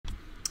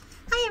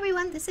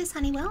everyone, this is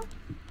Honeywell.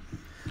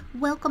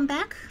 Welcome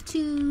back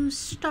to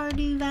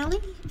Stardew Valley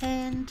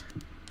and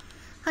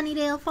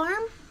Honeydale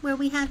Farm, where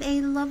we have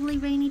a lovely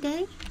rainy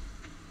day.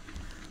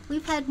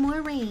 We've had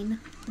more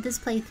rain this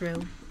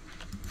playthrough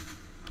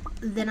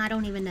than I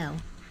don't even know.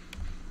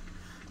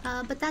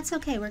 But that's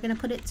okay, we're going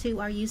to put it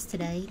to our use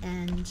today,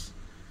 and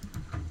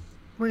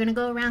we're going to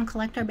go around,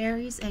 collect our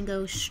berries, and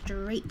go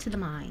straight to the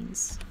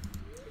mines.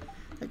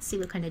 Let's see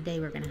what kind of day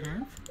we're going to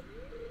have.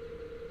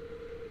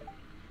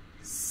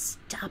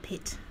 Stop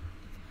it.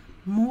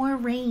 More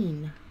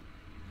rain.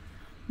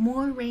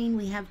 More rain,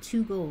 we have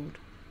 2 gold.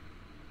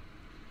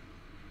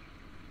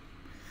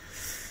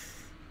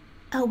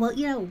 Oh, well,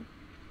 you know,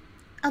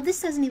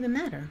 this doesn't even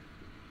matter.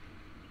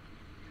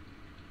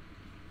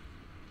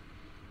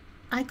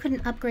 I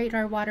couldn't upgrade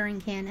our watering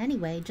can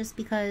anyway, just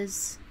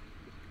because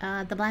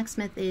the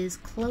blacksmith is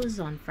closed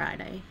on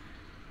Friday.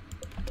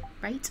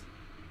 Right?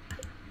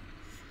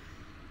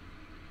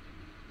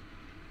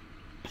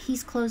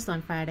 He's closed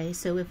on Friday,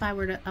 so if I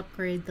were to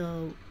upgrade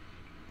the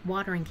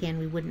watering can,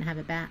 we wouldn't have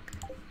it back.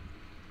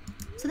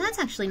 So that's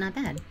actually not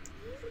bad.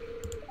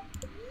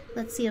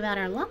 Let's see about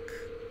our luck.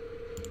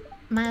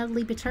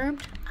 Mildly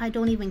perturbed. I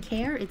don't even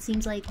care. It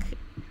seems like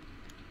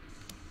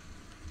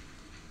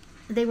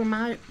they were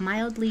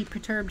mildly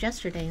perturbed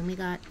yesterday, and we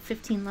got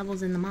 15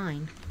 levels in the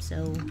mine.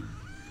 So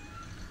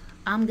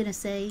I'm gonna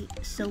say,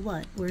 so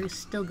what? We're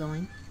still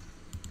going.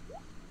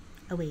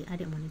 Oh wait, I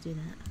didn't want to do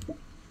that.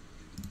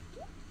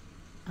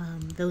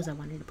 Those I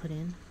wanted to put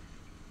in.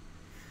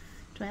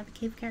 Do I have a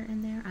cave carrot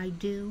in there? I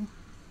do.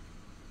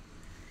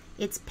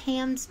 It's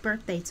Pam's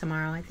birthday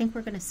tomorrow. I think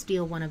we're going to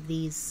steal one of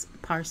these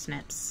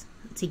parsnips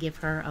to give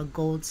her a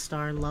gold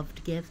star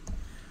loved gift,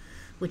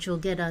 which will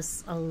get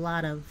us a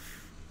lot of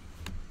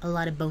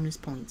bonus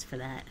points for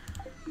that.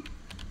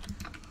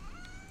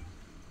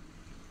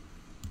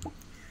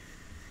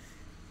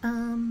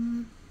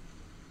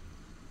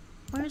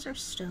 Where's our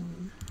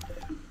stone?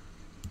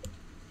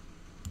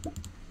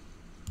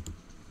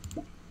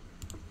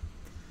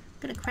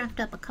 Gonna craft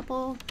up a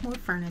couple more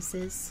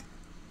furnaces.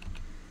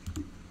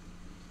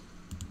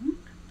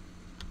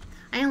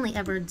 I only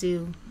ever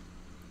do,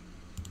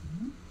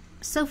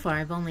 so far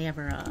I've only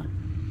ever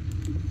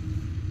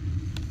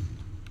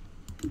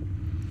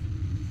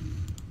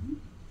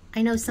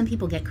I know some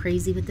people get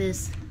crazy with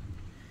this,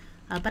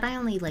 but I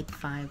only like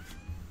 5,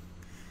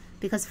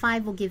 because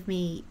 5 will give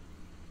me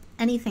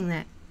anything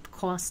that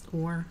costs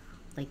ore,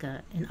 like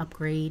an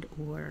upgrade,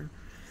 or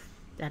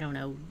I don't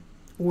know,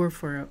 or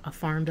for a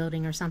farm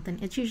building or something.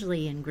 It's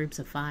usually in groups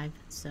of 5,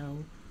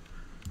 so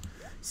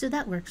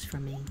that works for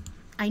me.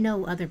 I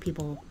know other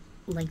people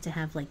like to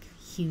have like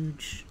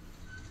huge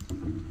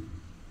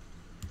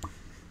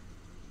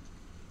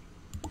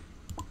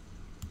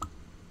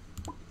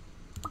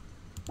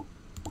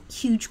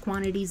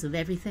quantities of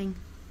everything,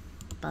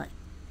 but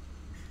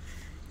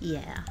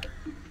yeah,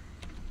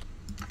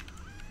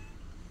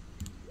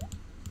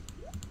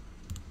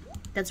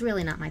 that's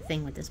really not my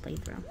thing with this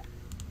playthrough.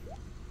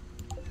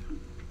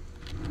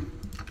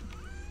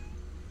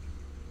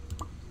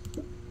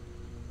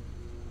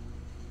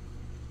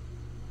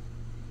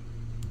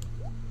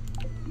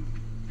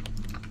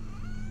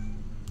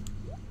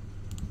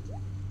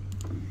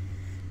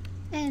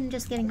 And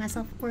just getting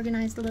myself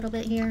organized a little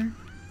bit here.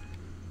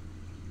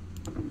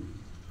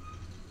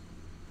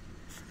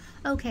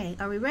 Okay,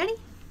 are we ready?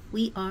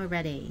 We are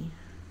ready.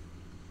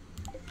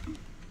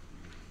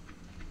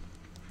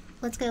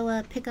 Let's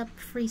go pick up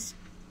free.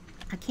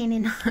 I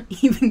can't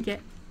even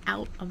get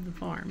out of the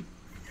farm.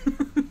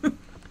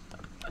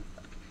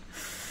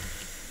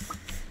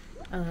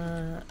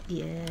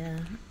 Yeah.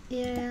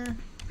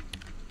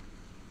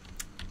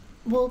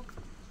 We'll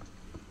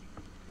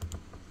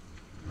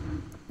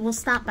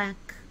stop back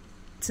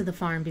to the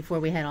farm before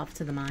we head off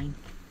to the mine.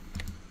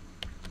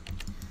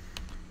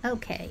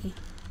 Okay.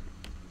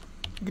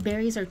 The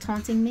berries are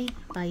taunting me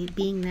by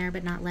being there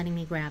but not letting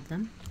me grab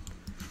them.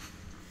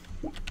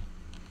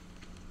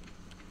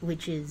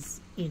 Which is,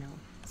 you know,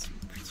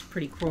 it's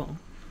pretty cruel.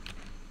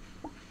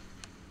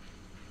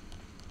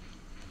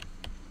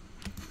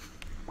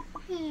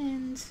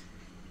 And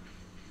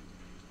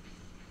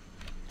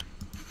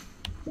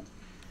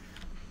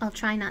I'll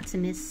try not to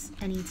miss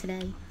any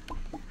today.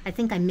 I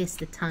think I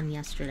missed a ton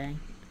yesterday.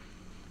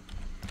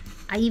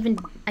 I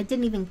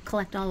didn't even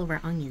collect all of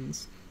our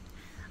onions.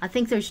 I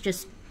think there's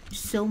just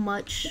so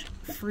much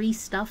free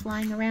stuff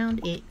lying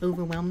around, it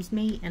overwhelms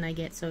me, and I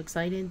get so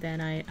excited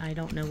that I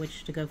don't know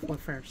which to go for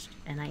first,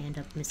 and I end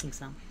up missing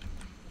some.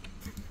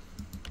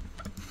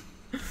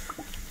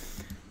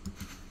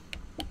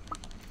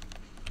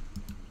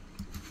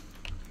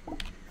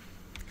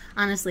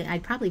 Honestly,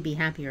 I'd probably be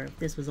happier if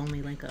this was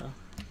only like a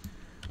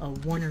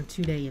 1 or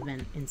 2 day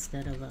event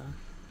instead of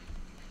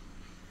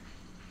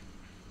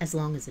as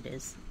long as it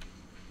is,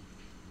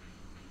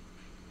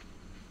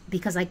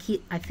 because I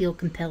feel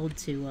compelled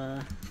to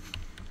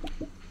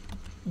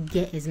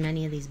get as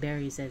many of these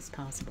berries as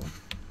possible.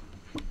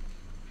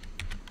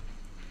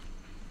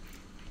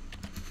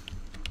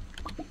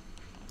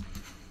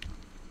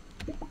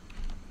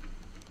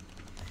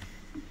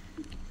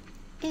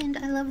 And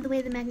I love the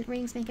way the magnet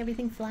rings make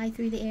everything fly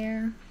through the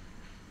air.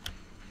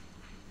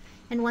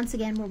 And once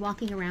again, we're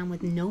walking around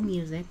with no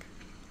music.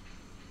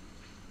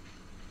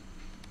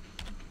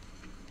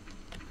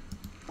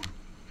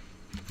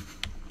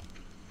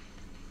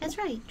 That's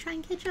right, try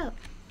and catch up.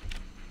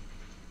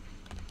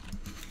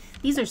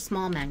 These are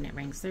small magnet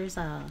rings. There's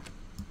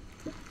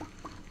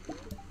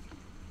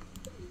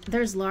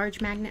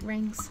large magnet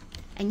rings,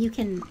 and you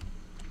can,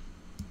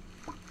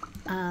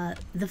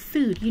 the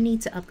food, you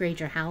need to upgrade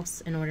your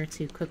house in order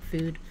to cook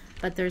food,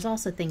 but there's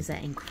also things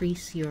that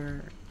increase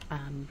your,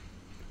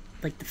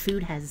 like the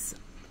food has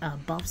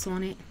buffs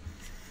on it,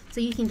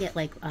 so you can get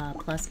like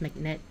plus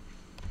magnet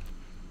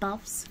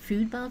buffs,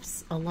 food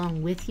buffs,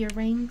 along with your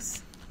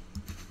rings,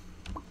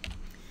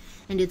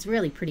 and it's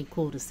really pretty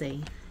cool to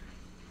see.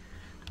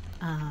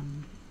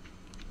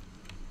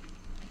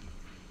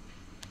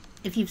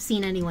 If you've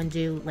seen anyone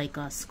do like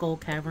skull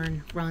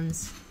cavern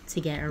runs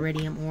to get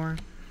iridium ore,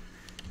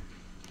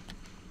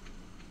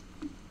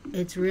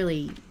 it's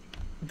really,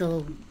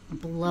 they'll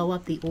blow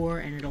up the ore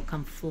and it'll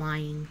come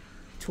flying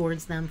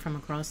towards them from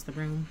across the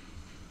room.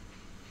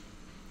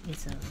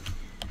 It's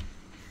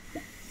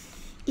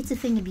a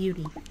thing of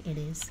beauty, it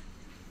is.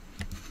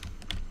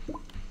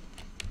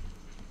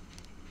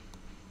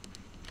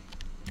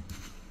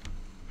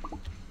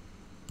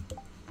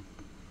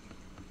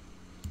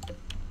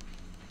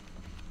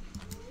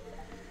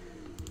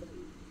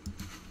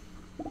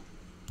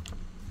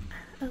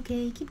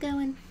 Okay, keep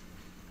going.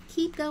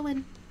 Keep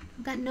going.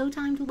 I've got no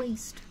time to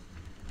waste.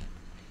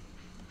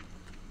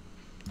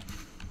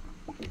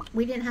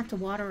 We didn't have to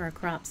water our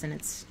crops and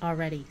it's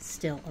already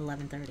still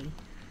 11:30.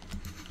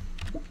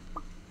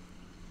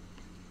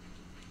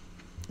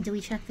 Do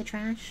we check the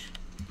trash?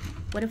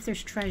 What if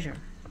there's treasure?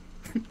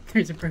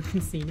 There's a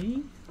broken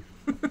CD?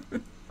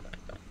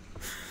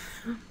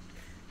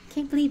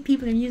 Can't believe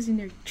people are using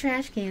their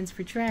trash cans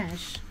for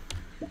trash.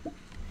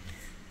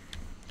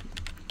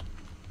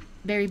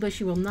 Berry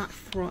Bushy will not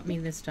thwart me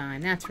this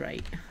time. That's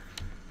right.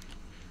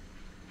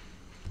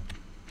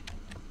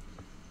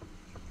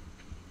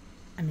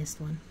 I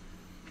missed one.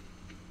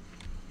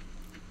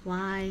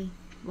 Why?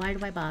 Why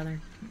do I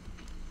bother?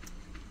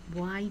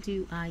 Why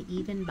do I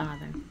even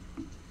bother?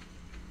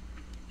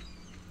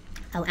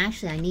 Oh,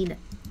 actually, I need...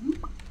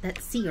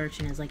 That sea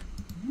urchin is like...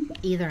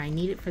 Either I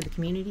need it for the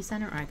community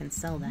center or I can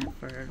sell that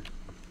for...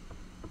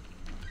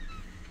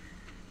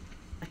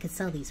 I could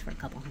sell these for a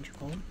couple hundred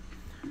gold.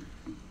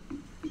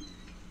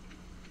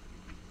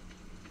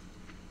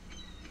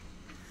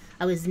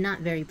 I was not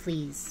very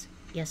pleased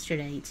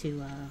yesterday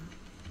to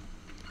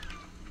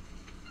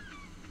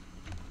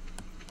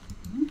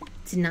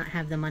not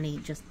have the money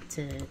just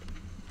to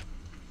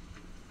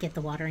get the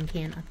watering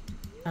can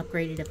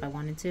upgraded if I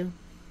wanted to.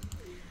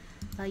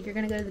 You're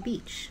gonna go to the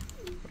beach,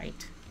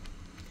 right?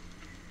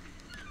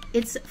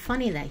 It's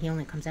funny that he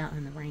only comes out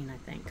in the rain, I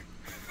think.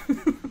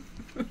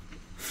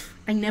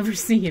 I never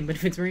see him, but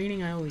if it's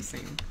raining, I always see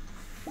him.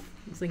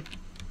 He's like,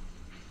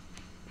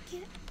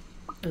 get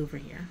over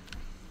here.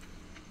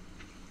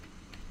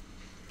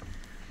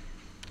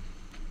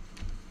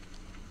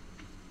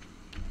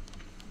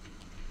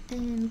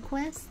 And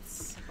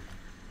quests.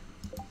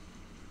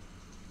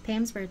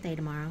 Pam's birthday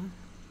tomorrow.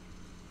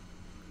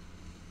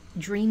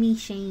 Dreamy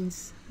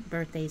Shane's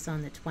birthday's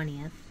on the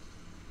 20th.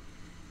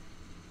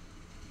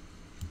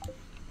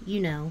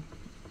 You know.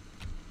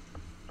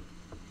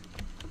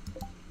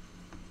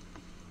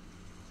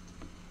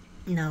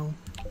 No,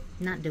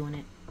 not doing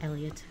it,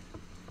 Elliot.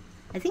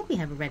 I think we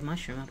have a red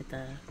mushroom up at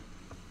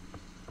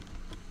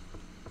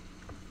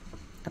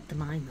the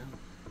mine though.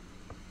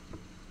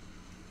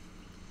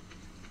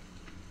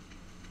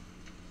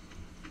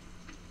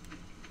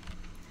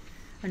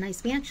 Oh,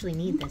 nice. We actually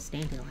need this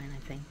dandelion, I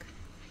think.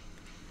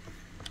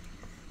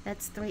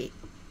 That's 3.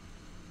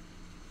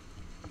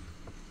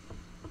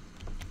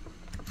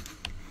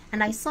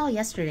 And I saw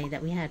yesterday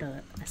that we had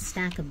a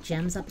stack of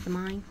gems up the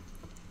mine.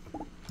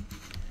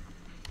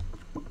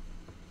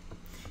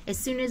 As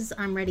soon as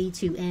I'm ready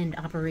to end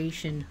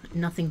Operation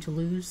Nothing to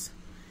Lose,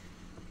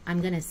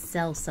 I'm going to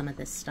sell some of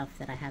this stuff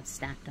that I have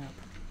stacked up.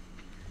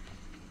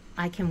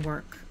 I can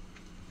work.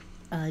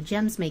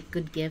 Gems make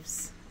good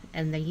gifts,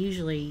 and they're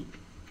usually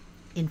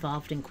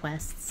involved in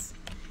quests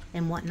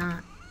and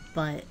whatnot,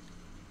 but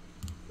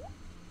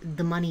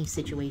the money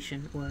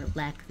situation, or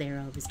lack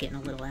thereof, is getting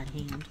a little out of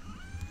hand.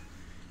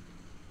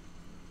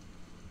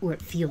 Or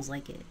it feels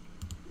like it.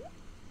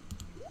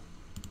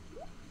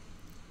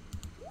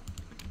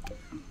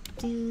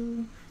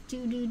 We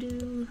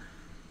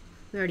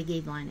already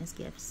gave Linus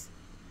gifts.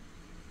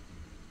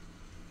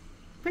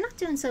 We're not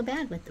doing so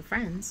bad with the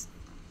friends.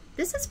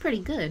 This is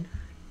pretty good.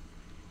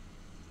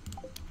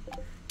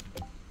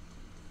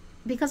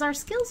 Because our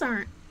skills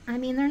aren't, I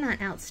mean, they're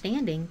not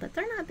outstanding, but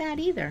they're not bad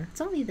either.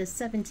 It's only the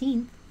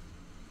 17th.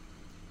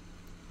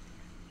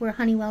 We're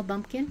Honeywell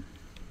Bumpkin.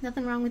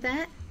 Nothing wrong with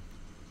that.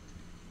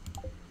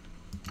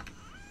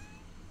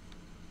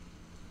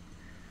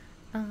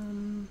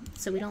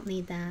 So we don't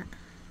need that.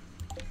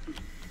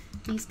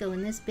 These go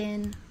in this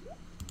bin.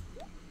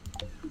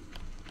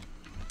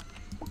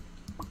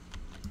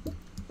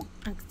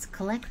 Let's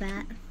collect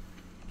that.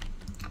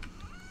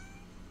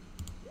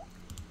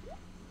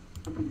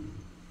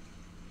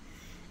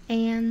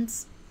 And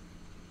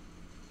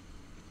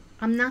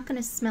I'm not going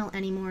to smelt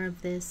any more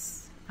of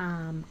this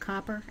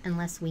copper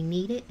unless we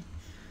need it,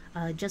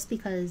 just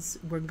because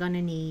we're going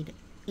to need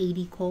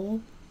 80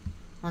 coal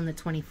on the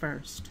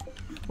 21st.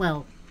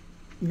 Well,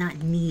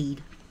 not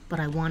need, but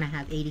I want to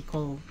have 80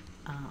 coal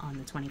on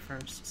the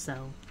 21st,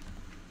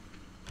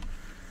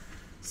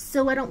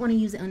 so I don't want to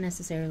use it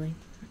unnecessarily.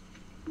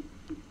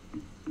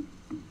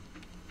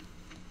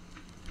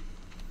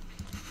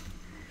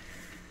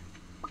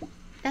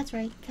 That's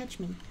right, catch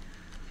me.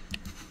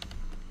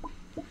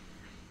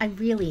 I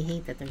really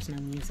hate that there's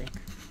no music.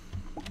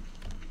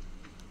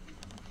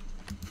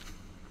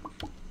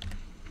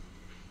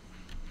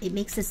 It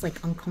makes this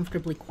like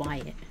uncomfortably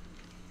quiet.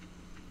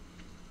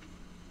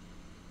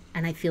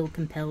 And I feel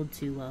compelled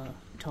to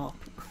talk.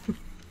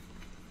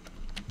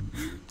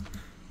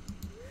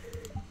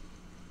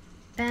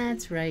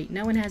 That's right,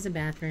 no one has a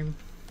bathroom.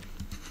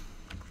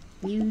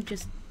 You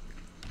just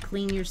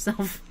clean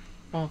yourself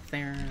off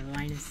there,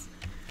 Linus.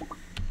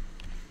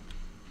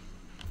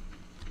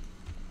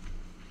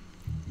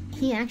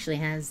 He actually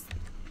has,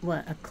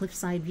 what, a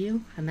cliffside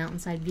view? A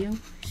mountainside view?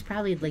 It's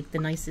probably like the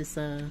nicest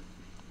lot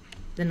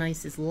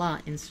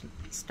in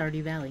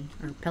Stardew Valley,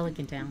 or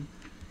Pelican Town.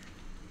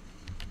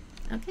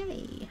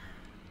 Okay.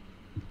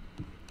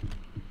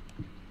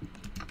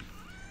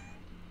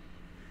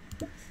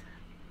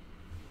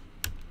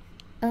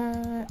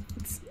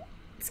 Let's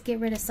get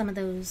rid of some of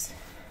those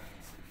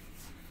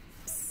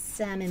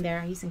salmon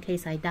berries in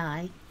case I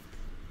die.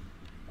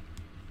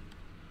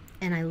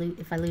 And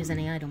if I lose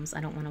any items,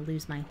 I don't want to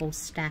lose my whole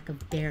stack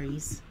of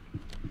berries.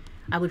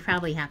 I would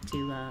probably have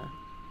to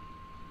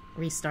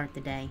restart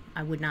the day.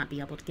 I would not be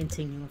able to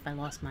continue if I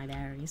lost my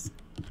berries.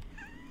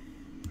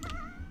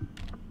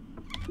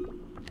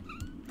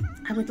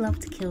 I would love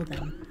to kill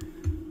them.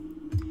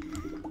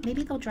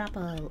 Maybe they'll drop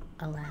a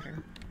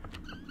ladder.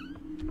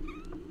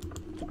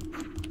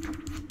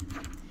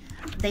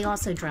 They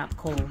also drop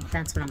coal.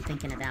 That's what I'm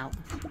thinking about.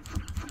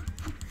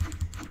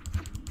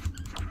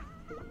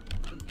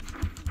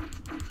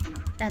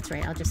 That's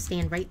right, I'll just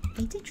stand right...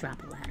 They did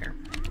drop a ladder.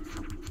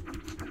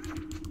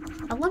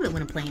 I love it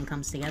when a plan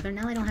comes together.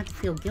 Now I don't have to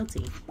feel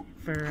guilty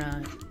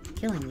for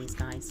killing these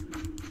guys.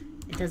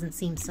 It doesn't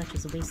seem such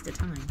as a waste of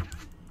time.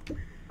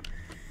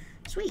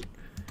 Sweet.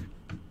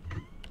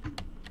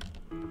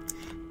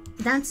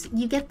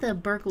 You get the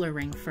burglar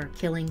ring for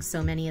killing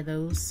so many of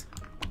those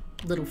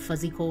little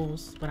fuzzy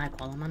coals, what I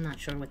call them. I'm not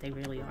sure what they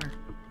really are.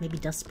 Maybe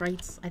dust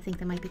sprites, I think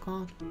they might be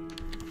called.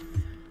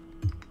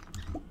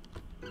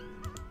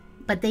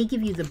 But they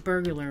give you the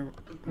burglar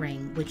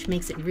ring, which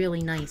makes it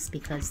really nice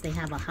because they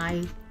have a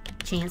high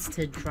chance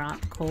to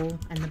drop coal,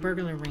 and the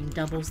burglar ring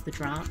doubles the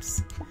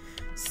drops.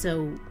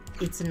 So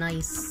it's a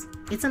nice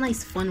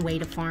fun way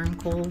to farm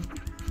coal.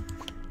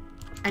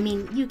 I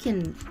mean, you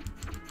can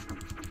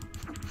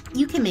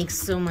make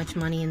so much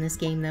money in this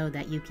game though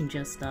that you can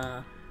just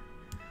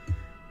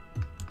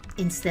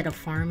instead of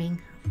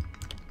farming.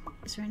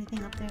 Is there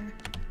anything up there?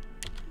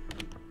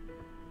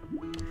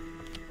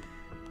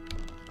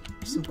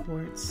 There's some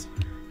quartz.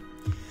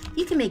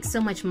 You can make so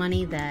much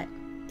money that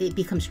it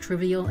becomes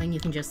trivial, and you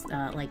can just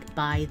like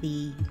buy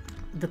the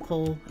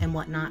coal and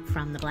whatnot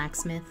from the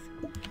blacksmith.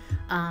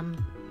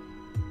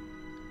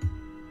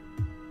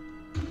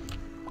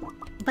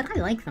 But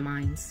I like the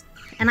mines,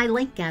 and I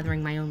like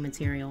gathering my own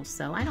materials,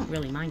 so I don't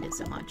really mind it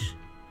so much.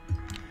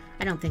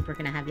 I don't think we're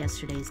gonna have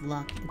yesterday's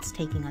luck. It's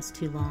taking us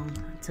too long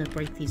to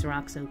break these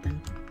rocks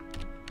open.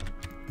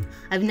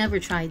 I've never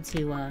tried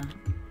to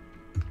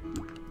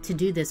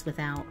do this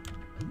without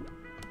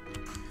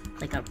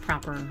like a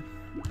proper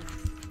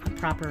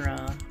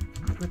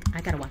look,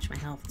 I gotta watch my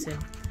health too.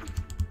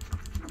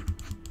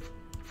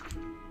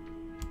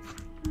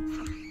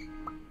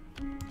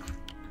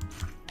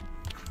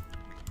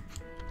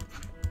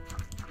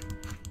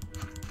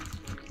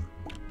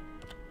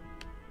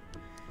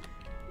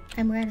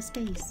 And we're out of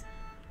space.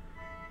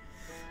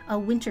 A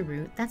winter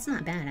root. That's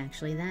not bad,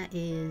 actually.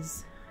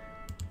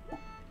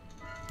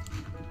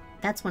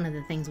 That's one of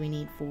the things we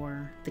need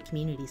for the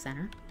community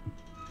center.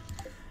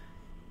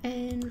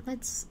 And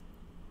let's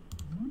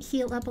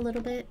heal up a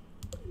little bit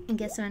and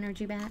get some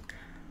energy back.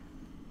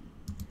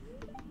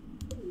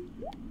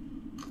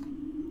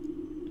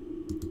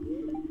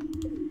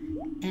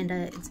 And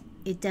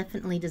it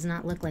definitely does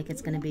not look like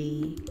it's going to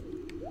be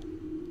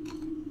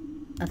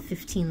a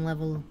 15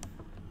 level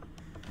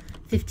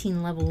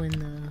in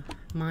the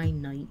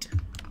mine night.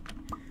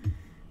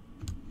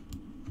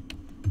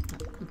 Oh,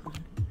 come on.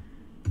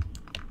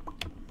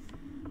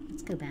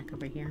 Let's go back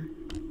over here.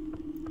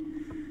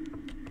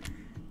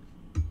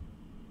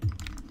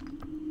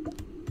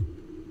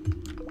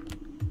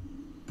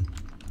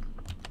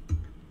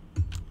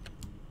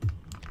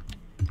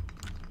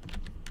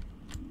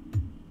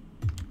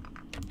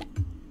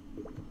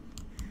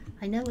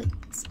 I know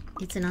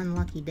it's an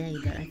unlucky day,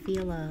 but I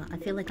feel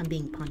like I'm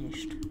being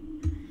punished.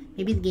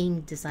 Maybe the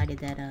game decided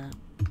that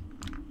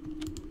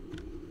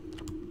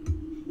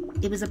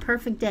It was a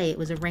perfect day. It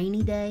was a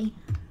rainy day.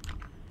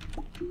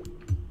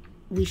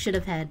 We should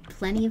have had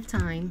plenty of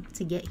time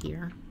to get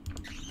here.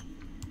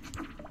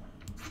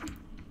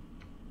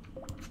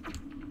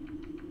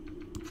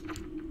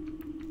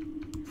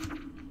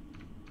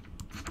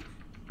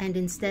 And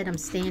instead, I'm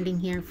standing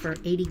here for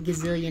 80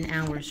 gazillion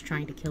hours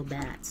trying to kill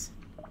bats.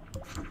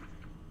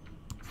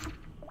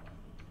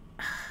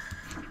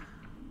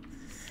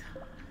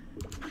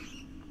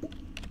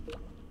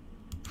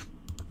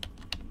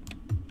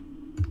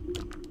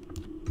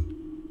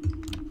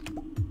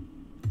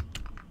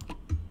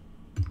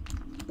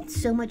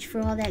 So much for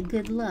all that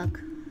good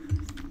luck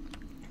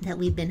that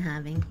we've been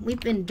having. We've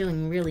been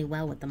doing really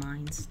well with the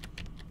mines.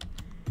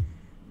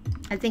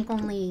 I think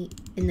only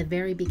in the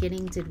very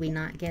beginning did we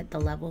not get the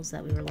levels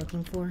that we were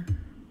looking for.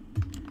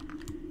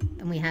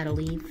 And we had to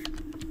leave.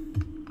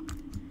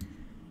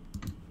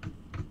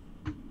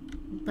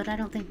 But I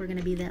don't think we're going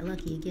to be that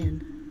lucky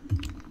again.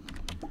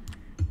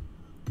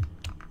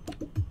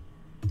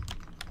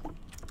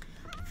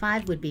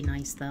 5 would be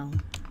nice though.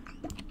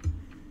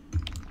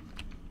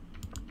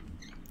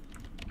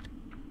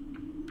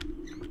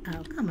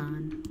 Oh, come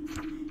on.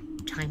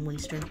 Time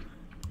waster.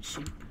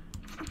 Shoot.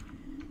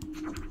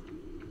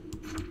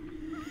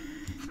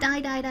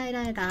 Die, die, die,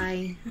 die,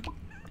 die.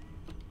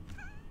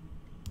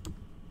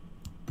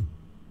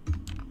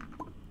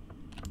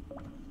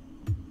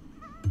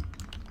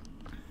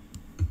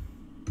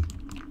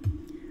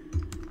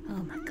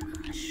 Oh my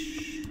gosh.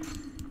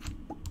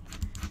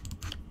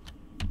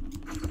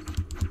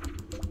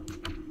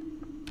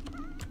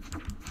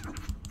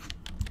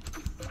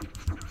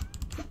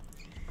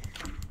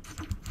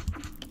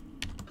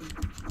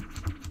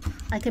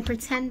 I could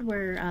pretend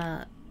we're,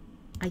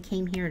 I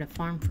came here to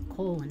farm for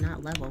coal and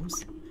not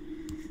levels.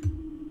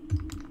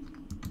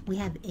 We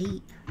have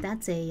 8.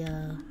 That's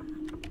a,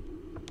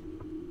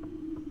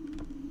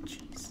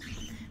 jeez.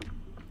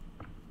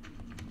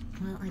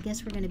 Well, I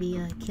guess we're going to be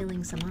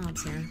killing some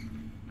mobs here.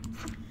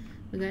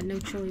 We got no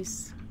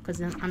choice, because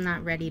I'm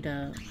not ready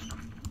to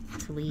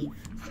leave.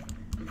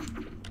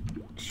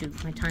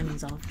 Shoot, my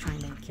timing's off trying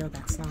to kill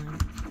that slime.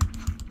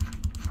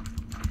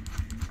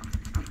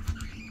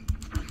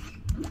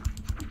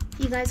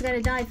 You guys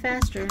gotta die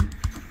faster,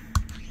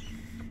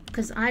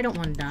 because I don't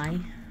want to die.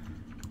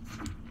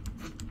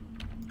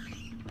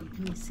 Let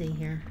me see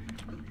here.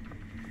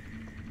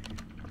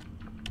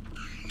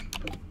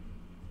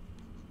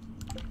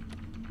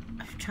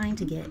 I'm trying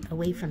to get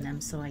away from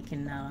them so I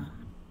can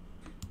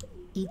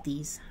eat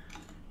these,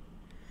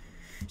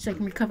 so I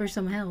can recover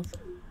some health.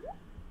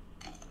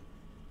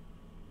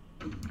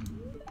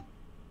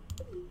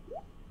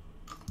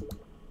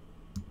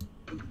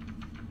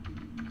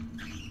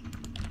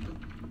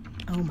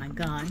 Oh my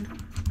god.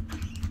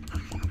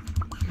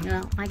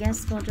 Well, I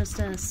guess we'll just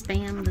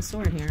spam the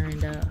sword here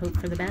and hope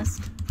for the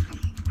best.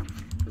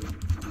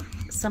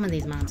 Some of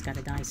these mobs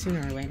gotta die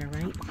sooner or later,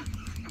 right?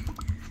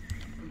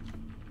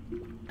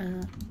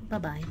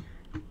 Bye-bye.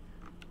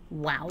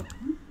 Wow.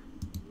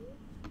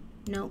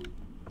 Nope.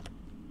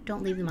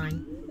 Don't leave the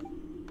mine.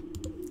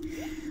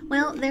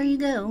 Well, there you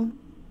go.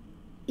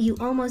 You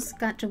almost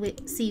got to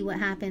see what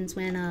happens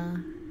when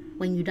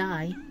you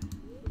die.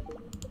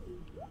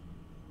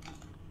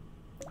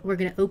 We're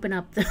gonna open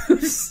up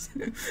those.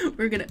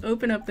 We're gonna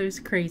open up those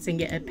crates and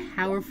get a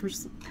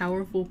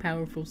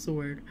powerful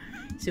sword,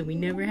 so we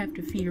never have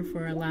to fear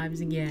for our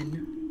lives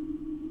again.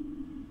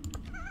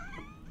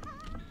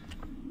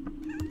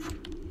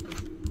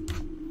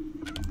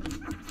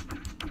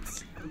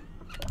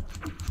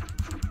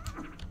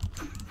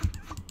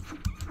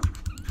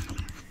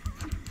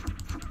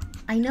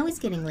 I know it's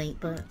getting late,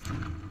 but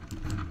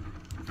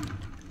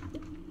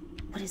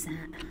what is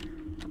that?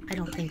 I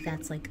don't think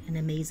that's like an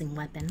amazing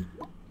weapon.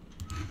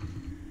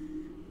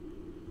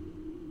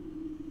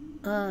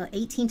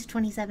 18 to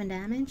 27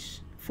 damage,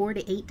 4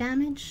 to 8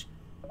 damage.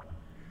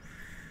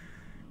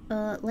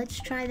 Let's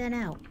try that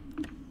out.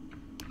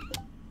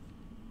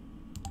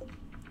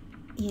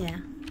 Yeah.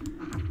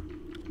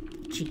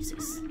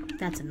 Jesus,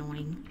 that's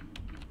annoying.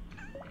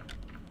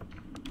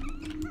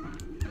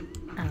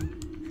 Oh,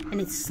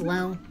 and it's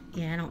slow.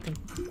 Yeah, I don't think.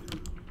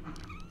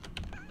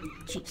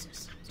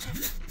 Jesus.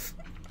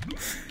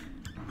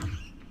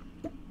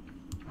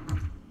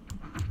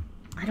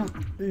 I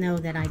don't know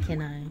that I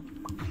can,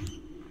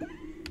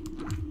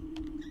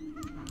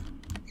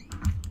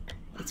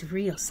 it's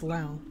real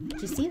slow.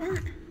 Did you see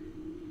that?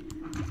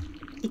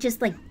 It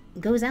just, like,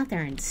 goes out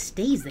there and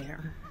stays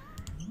there.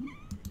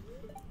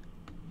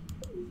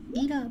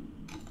 Eat up.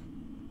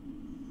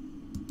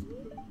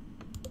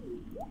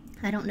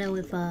 I don't know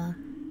if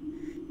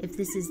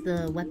this is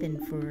the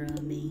weapon for,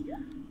 me.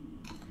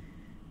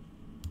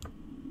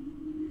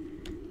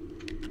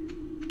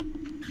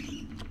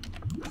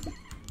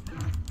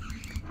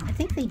 I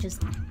think they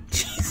just...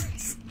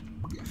 Jesus.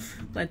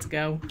 Let's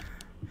go.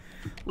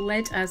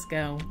 Let us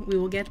go. We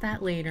will get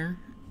that later.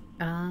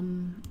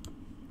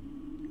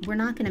 We're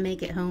not going to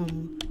make it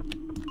home.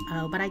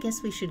 Oh, but I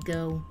guess we should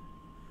go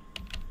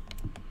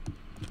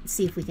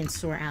see if we can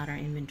sort out our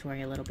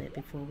inventory a little bit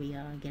before we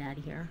get out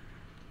of here.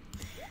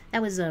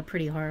 That was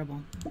pretty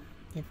horrible,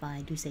 if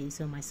I do say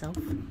so myself.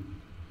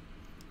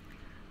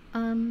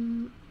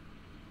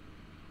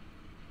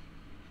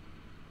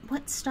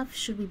 What stuff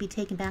should we be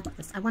taking back with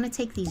us? I want to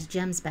take these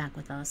gems back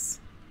with us.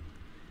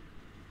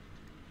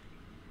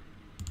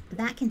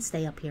 That can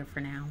stay up here for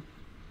now.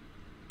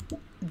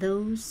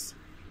 Those...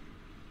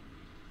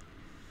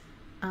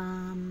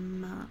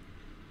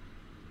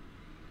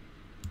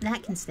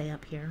 that can stay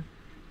up here.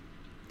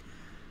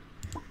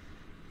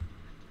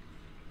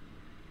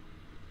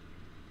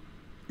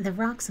 The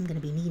rocks I'm going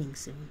to be needing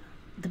soon.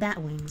 The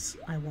bat wings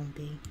I won't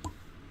be.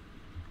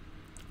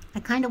 I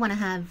kind of want to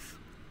have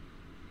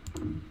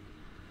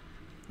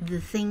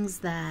the things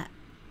that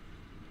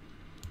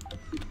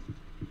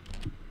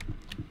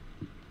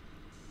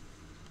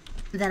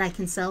I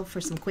can sell for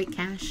some quick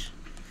cash.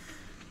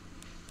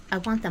 I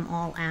want them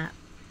all at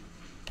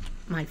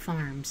my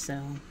farm,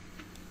 so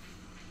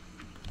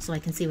I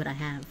can see what I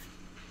have.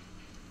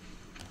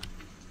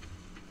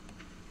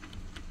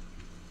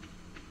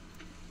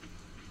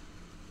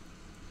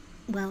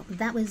 Well,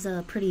 that was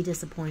pretty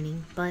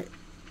disappointing, but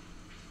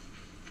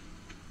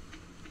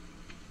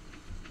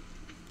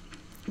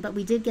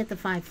we did get the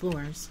 5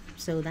 floors,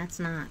 so that's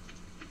not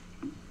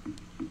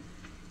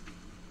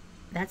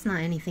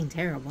anything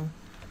terrible.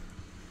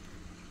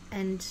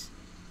 And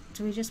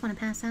do we just want to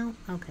pass out?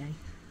 Okay,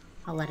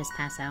 I'll let us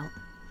pass out.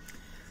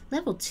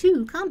 Level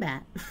 2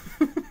 combat.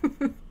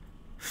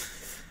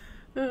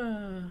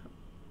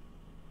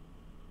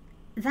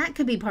 That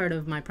could be part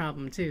of my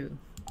problem too.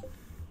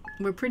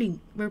 We're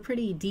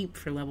pretty deep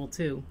for level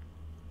 2.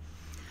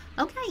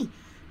 Okay,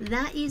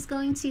 that is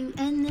going to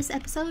end this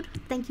episode.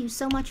 Thank you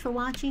so much for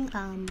watching.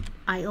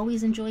 I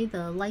always enjoy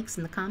the likes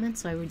and the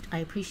comments, so I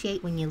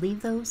appreciate when you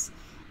leave those.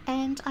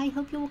 And I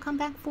hope you will come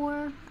back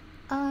for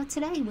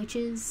today, which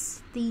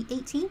is the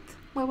 18th,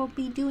 where we'll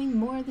be doing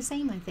more of the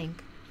same, I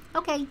think.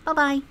 Okay,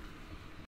 bye-bye.